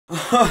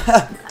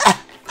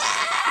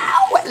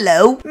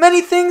Hello.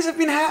 Many things have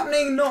been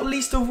happening, not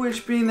least of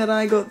which being that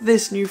I got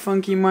this new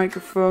funky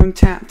microphone.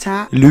 Tap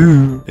tap.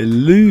 Hello.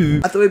 Hello.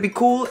 I thought it'd be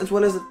cool, as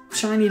well as a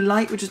shiny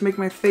light which just make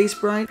my face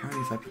bright.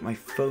 Apparently if I put my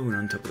phone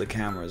on top of the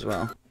camera as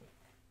well.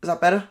 Is that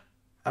better?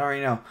 I don't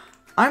really know.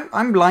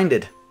 I'm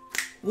blinded.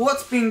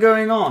 What's been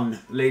going on,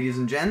 ladies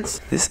and gents?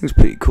 This thing's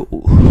pretty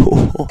cool.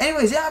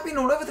 Anyways, yeah, I've been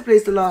all over the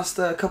place the last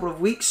couple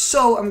of weeks,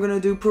 so I'm going to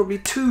do probably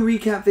 2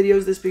 recap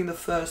videos, this being the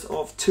first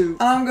of 2.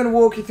 And I'm going to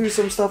walk you through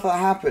some stuff that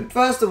happened.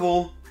 First of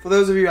all, for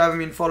those of you who haven't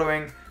been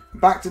following,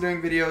 back to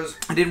doing videos.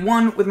 I did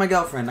one with my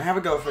girlfriend. I have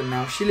a girlfriend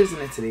now. She lives in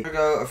Italy. I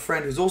got a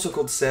friend who's also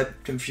called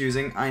Seb.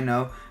 Confusing, I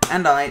know.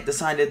 And I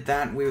decided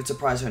that we would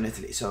surprise her in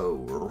Italy. So,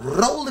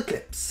 roll the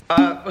clips.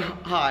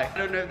 Hi. I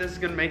don't know if this is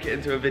going to make it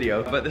into a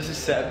video, but this is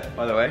Seb,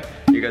 by the way.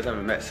 You guys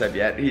haven't met Seb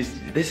yet.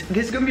 This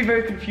is going to be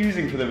very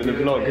confusing for them in the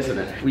vlog, isn't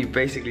it? We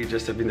basically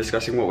just have been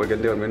discussing what we're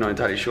going to do and we're not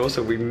entirely sure.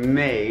 So we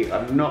may,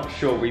 I'm not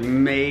sure, we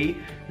may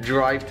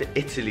drive to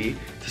Italy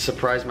to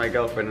surprise my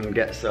girlfriend and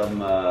get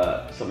some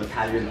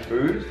Italian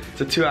food.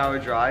 It's a 2-hour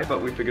drive,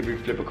 but we figured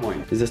we'd flip a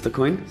coin. Is this the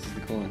coin? This is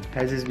the coin.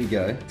 Heads as we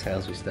go,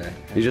 tails we stay.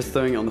 You're just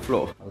throwing it on the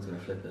floor? I was going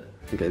to flip it.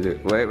 Okay, do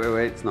it.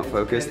 Wait, it's not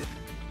focused.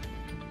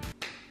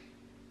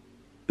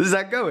 Is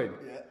that going?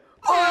 Yeah.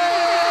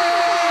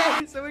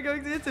 Oh! So we're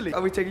going to Italy.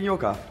 Are we taking your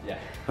car? Yeah.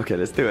 Okay,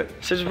 let's do it.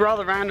 So it's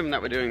rather random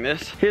that we're doing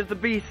this. Here's the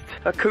beast,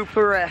 a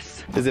Cooper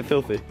S. Is it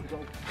filthy?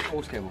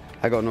 Aux cable.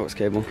 I got an aux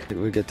cable. I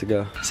think we're good to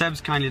go. Seb's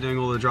kindly doing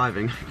all the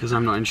driving because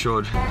I'm not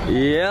insured.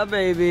 Yeah,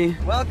 baby.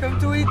 Welcome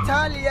to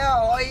Italia.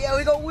 Oh yeah,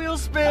 we got wheel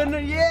spin.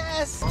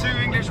 Yes. 2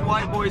 English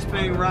white boys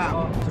playing rap.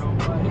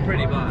 We're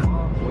pretty bad.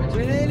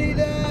 We're nearly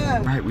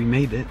there. Right, we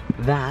made it.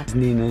 That's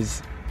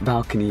Nina's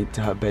balcony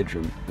to her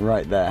bedroom,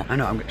 right there. I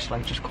know. Shall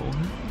I just call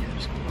her? Yeah,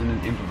 just call her. And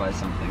then improvise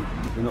something.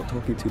 We're not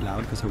talking too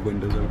loud because her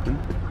window's open.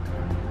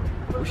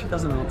 Well, she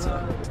doesn't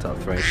answer. Start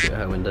throwing shit at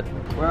her window.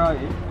 Where are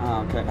you?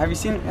 Oh, okay. Have you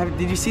seen?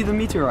 Did you see the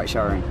meteorite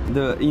showering?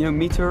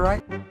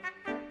 Meteorite.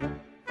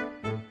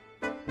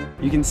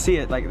 You can see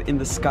it like in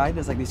the sky.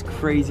 There's like these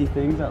crazy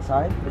things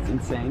outside. It's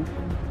insane.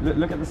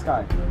 Look at the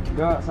sky.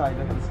 Go outside.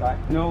 Look at the sky.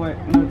 No, wait.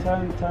 No,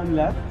 turn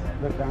left.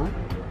 Look down.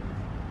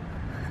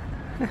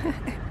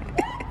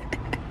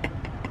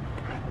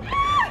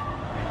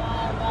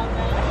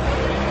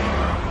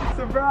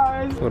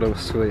 Surprise! What a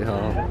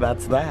sweetheart.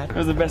 That's that. That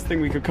was the best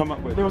thing we could come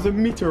up with. There was a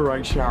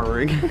meteorite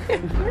showering.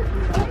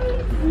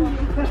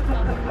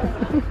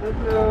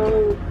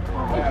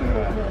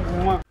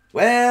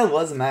 Well,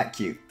 wasn't that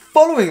cute?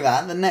 Following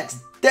that, the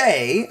next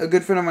day, a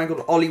good friend of mine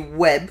called Ollie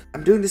Webb.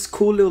 I'm doing this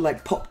cool little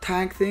like pop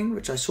tag thing,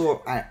 which I saw,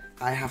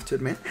 I have to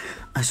admit,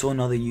 I saw in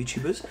other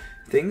YouTubers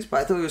things, but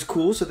I thought it was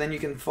cool, so then you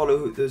can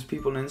follow those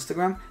people on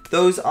Instagram.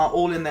 Those are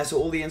all in there, so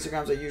all the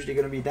Instagrams are usually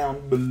going to be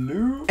down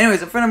below.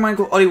 Anyways, a friend of mine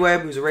called Ollie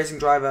Webb, who's a racing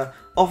driver,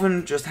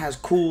 often just has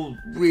cool,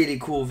 really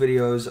cool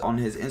videos on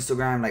his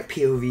Instagram, like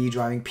POV,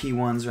 driving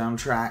P1s around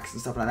tracks and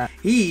stuff like that.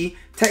 He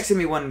texted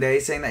me one day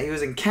saying that he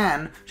was in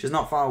Cannes, which is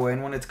not far away,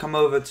 and wanted to come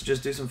over to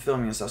just do some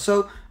filming and stuff.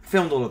 So I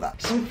filmed all of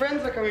that. Some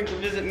friends are coming to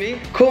visit me.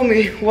 Called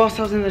me whilst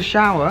I was in the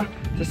shower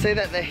to say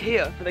that they're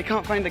here, but they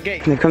can't find the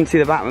gate. They come to see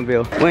the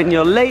Batmobile. When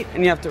you're late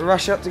and you have to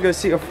rush up to go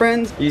see your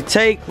friends, you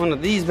take one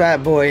of these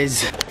bad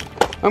boys.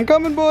 I'm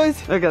coming,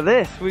 boys. Look at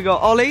this. We got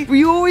Ollie.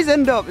 We always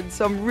end up in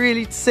some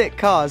really sick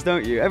cars,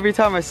 don't you? Every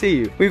time I see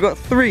you. We've got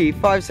 3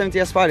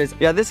 570S Spiders.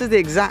 Yeah, this is the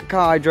exact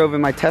car I drove in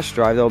my test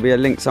drive. There'll be a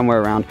link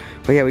somewhere around.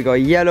 But yeah, we got a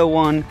yellow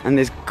one and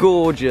this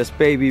gorgeous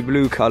baby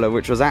blue color,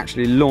 which was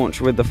actually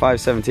launched with the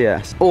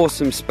 570S.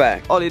 Awesome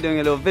spec. Ollie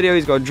doing a little video.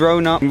 He's got a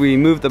drone up. We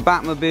moved the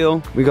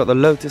Batmobile. We got the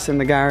Lotus in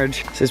the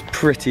garage. This is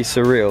pretty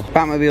surreal.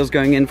 Batmobile's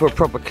going in for a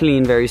proper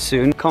clean very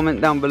soon.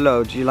 Comment down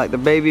below. Do you like the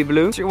baby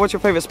blue? What's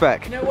your favorite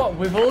spec? You know what?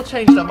 We've all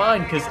changed our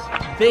mind because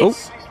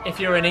this, if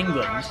you're in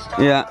England,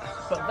 yeah.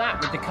 But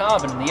that with the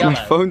carbon and the yellow.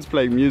 My phone's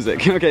playing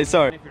music. Okay,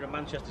 sorry. If you're a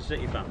Manchester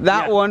City fan.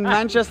 That one,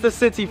 Manchester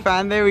City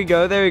fan. There we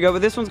go, there we go.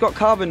 But this one's got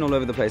carbon all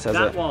over the place, has it?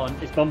 That one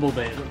is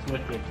Bumblebee. It looks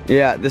wicked.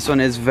 Yeah, this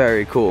one is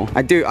very cool.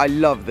 I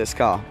love this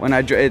car. When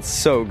it's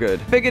so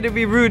good. Figured it'd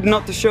be rude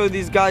not to show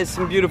these guys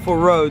some beautiful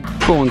roads.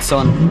 Go on,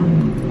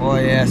 son. Oh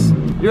yes.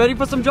 You ready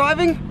for some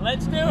driving?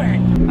 Let's do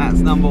it. That's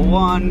number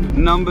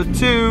 1. Number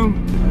 2.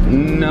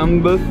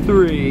 Number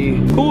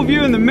 3. Cool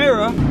view in the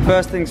mirror.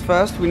 First things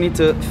first, we need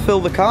to fill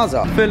the cars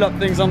up. Fill up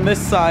things on this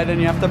side and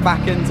you have to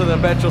back into the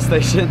petrol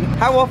station.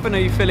 How often are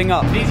you filling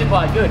up? These are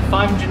quite good.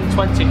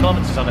 520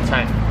 kilometers on a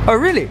tank. Oh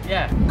really?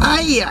 Yeah.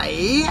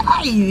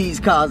 Aye,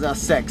 these cars are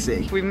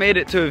sexy. We've made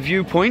it to a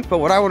viewpoint, but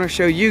what I want to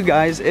show you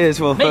guys is,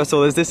 well, first of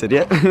all, there's this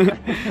idiot.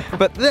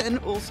 But then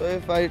also,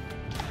 if I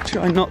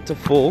try not to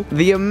fall,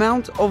 the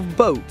amount of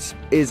boats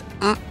is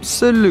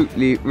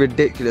absolutely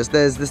ridiculous.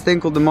 There's this thing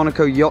called the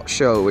Monaco Yacht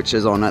Show, which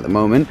is on at the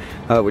moment,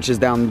 which is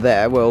down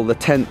there where all the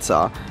tents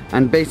are,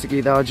 and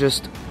basically there are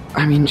just,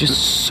 I mean,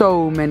 just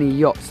so many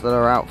yachts that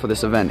are out for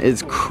this event.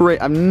 It's crazy.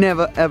 I've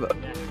never ever,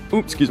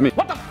 oops, excuse me.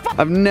 What the fuck?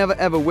 I've never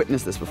ever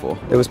witnessed this before.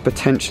 There was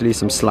potentially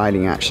some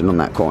sliding action on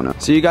that corner.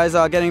 So you guys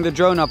are getting the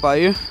drone up, are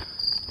you?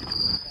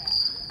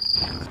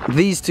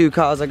 These two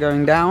cars are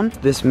going down.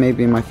 This may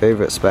be my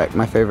favorite spec,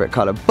 my favorite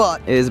color,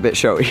 but it is a bit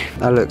showy.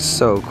 That looks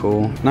so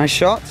cool. Nice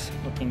shots.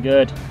 Looking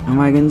good. Am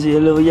I gonna see a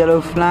little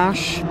yellow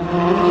flash?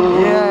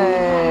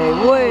 Yay!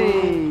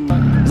 Way!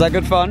 Is that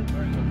good fun?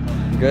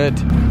 Good.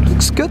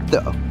 Looks good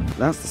though.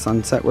 That's the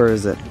sunset. Where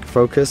is it?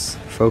 Focus.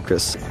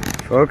 Focus.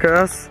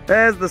 Focus.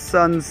 There's the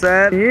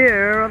sunset.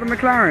 Here are the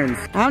McLarens.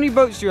 How many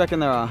boats do you reckon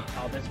there are?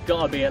 Oh, there's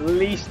gotta be at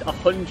least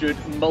 100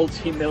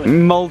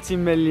 multi-million.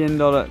 Multi-million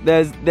dollar.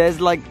 There's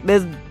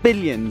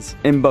billions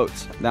in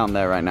boats down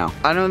there right now.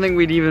 I don't think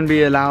we'd even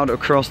be allowed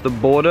across the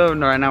border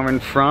right now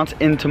in France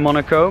into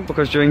Monaco,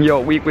 because during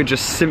yacht week we're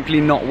just simply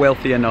not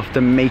wealthy enough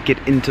to make it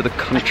into the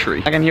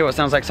country. I can hear what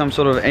sounds like some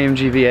sort of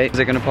AMG V8. Is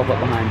it gonna pop up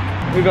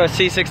behind? We've got a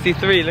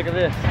C63. Look at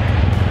this.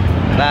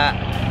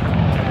 That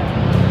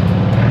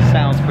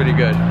sounds pretty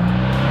good.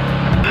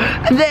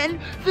 And then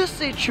the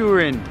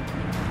Citroen.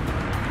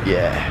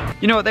 Yeah.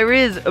 You know what, there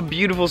is a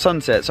beautiful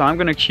sunset, so I'm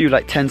gonna cue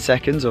like 10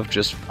 seconds of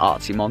just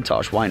artsy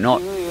montage. Why not?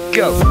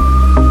 Go.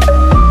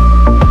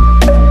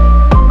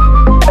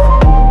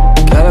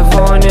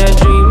 California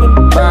dreaming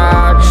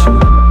about you.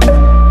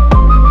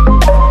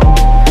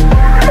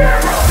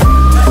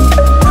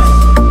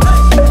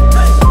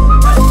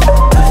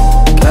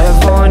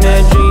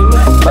 California dreaming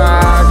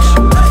about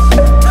you.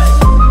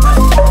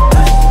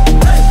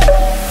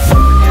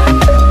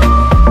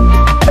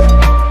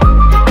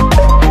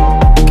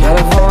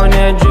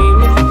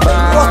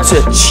 What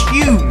a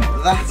tune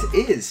that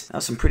is.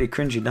 That's some pretty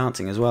cringy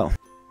dancing as well.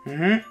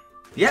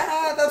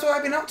 Yeah, that's what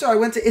I've been up to. I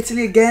went to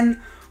Italy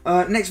again.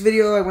 Next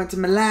video, I went to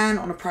Milan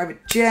on a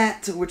private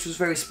jet, which was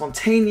very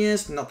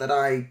spontaneous. Not that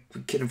I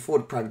could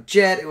afford a private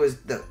jet.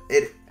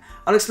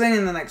 I'll explain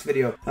in the next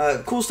video.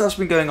 Cool stuff's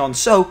been going on.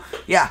 So,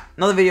 yeah,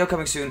 another video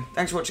coming soon.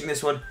 Thanks for watching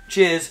this one.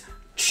 Cheers.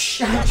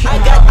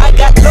 I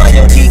got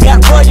loyalty,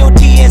 got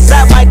royalty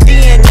inside my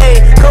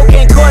DNA.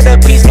 Cocaine quarter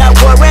piece, got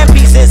war and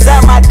peace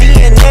inside my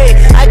DNA.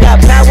 I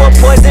got power,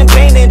 poison,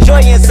 pain, and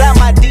joy inside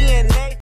my DNA.